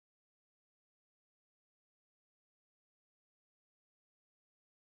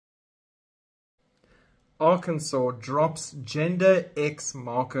Arkansas drops gender X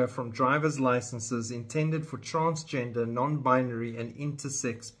marker from driver's licenses intended for transgender, non-binary, and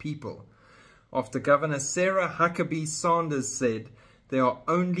intersex people. After Governor Sarah Huckabee Sanders said, "There are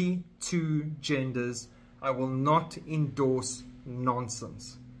only two genders. I will not endorse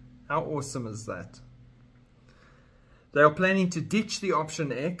nonsense." How awesome is that? They are planning to ditch the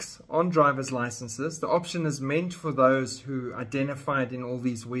option X on driver's licenses. The option is meant for those who identified in all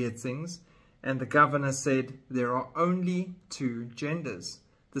these weird things. And the governor said there are only two genders.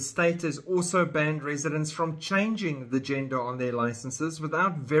 The state has also banned residents from changing the gender on their licenses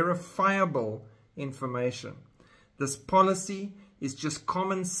without verifiable information. This policy is just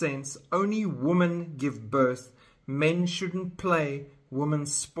common sense. Only women give birth. Men shouldn't play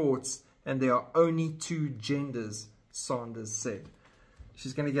women's sports, and there are only two genders, Sanders said.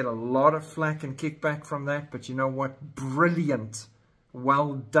 She's going to get a lot of flack and kickback from that, but you know what? Brilliant.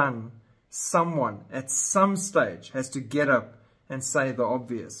 Well done. Someone at some stage has to get up and say the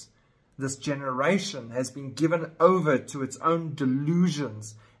obvious. This generation has been given over to its own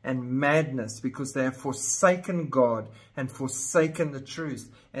delusions and madness because they have forsaken God and forsaken the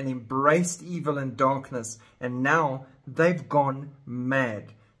truth and embraced evil and darkness, and now they've gone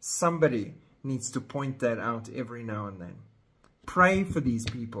mad. Somebody needs to point that out every now and then. Pray for these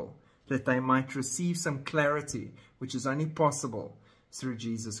people that they might receive some clarity, which is only possible through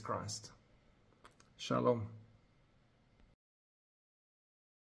Jesus Christ. Shalom.